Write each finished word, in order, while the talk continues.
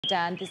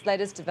Dan, this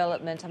latest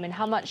development, I mean,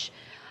 how much,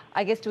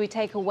 I guess, do we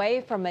take away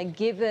from it,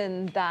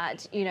 given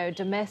that,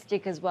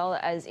 domestic as well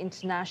as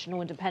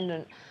international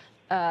independent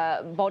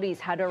bodies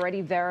had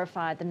already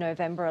verified the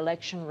November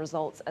election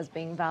results as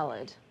being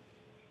valid?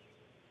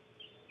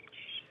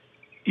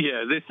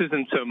 Yeah, this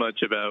isn't so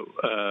much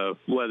about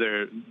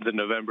whether the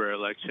November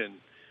election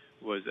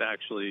was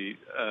actually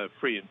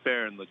free and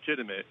fair and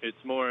legitimate.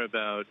 It's more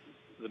about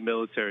the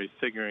military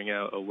figuring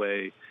out a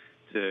way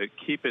to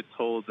keep its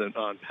hold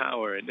on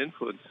power and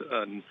influence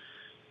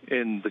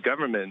in the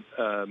government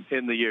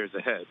in the years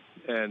ahead.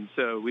 And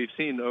so we've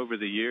seen over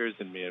the years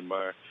in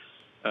Myanmar,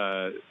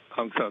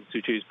 Aung San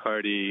Suu Kyi's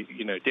party,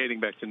 dating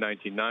back to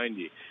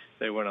 1990,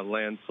 they won a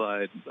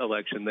landslide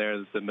election there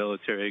that the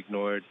military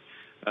ignored.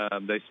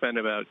 They spent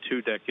about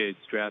 2 decades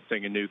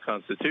drafting a new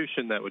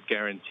constitution that would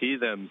guarantee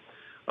them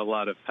a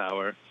lot of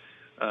power.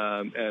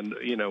 And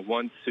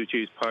once Suu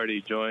Kyi's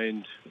party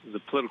joined the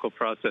political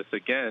process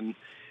again,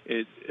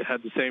 it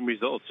had the same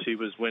results. She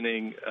was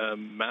winning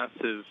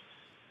massive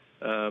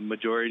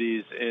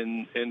majorities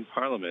in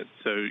parliament.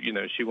 So,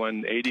 she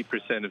won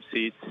 80% of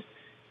seats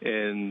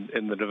in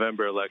the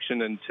November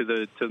election. And to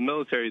the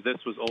military,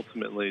 this was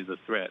ultimately the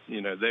threat.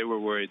 They were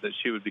worried that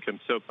she would become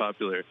so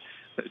popular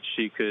that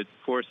she could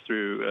force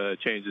through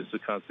changes to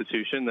the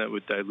Constitution that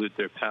would dilute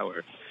their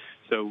power.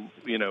 So,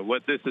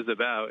 what this is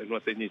about and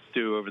what they need to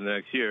do over the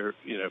next year,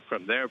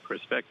 from their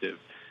perspective,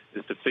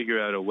 is to figure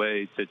out a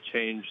way to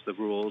change the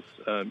rules,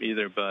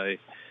 either by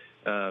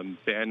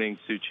banning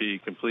Suu Kyi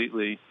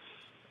completely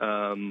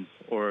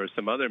or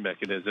some other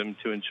mechanism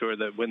to ensure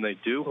that when they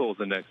do hold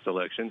the next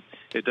election,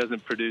 it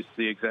doesn't produce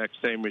the exact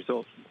same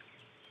result.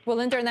 Will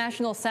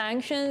international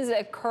sanctions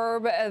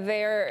curb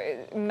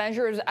their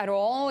measures at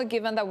all,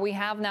 given that we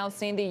have now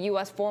seen the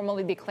U.S.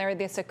 formally declare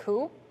this a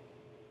coup?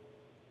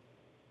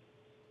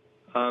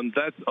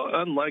 That's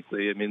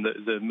unlikely. I mean,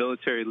 the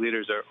military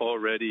leaders are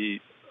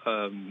already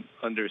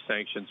under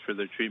sanctions for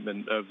their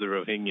treatment of the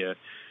Rohingya.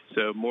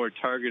 So more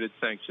targeted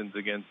sanctions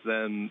against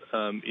them,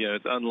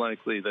 it's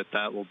unlikely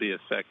that will be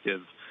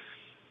effective.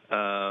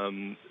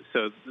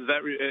 So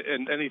that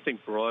and anything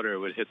broader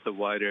would hit the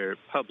wider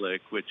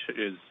public, which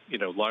is,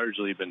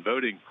 largely been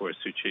voting for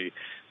Suu Kyi.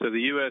 So the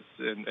U.S.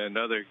 and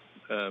other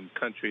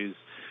countries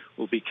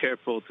will be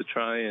careful to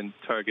try and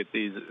target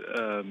these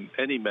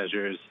any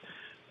measures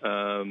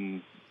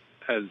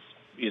as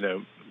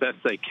best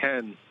they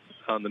can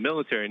on the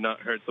military, not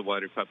hurt the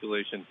wider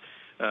population.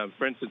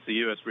 For instance, the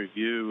U.S.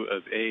 review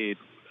of aid,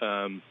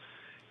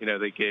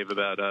 they gave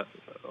about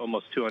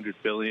almost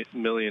 $200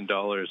 million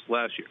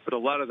last year, but a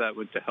lot of that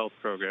went to health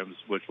programs,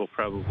 which will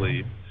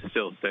probably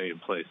still stay in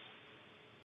place.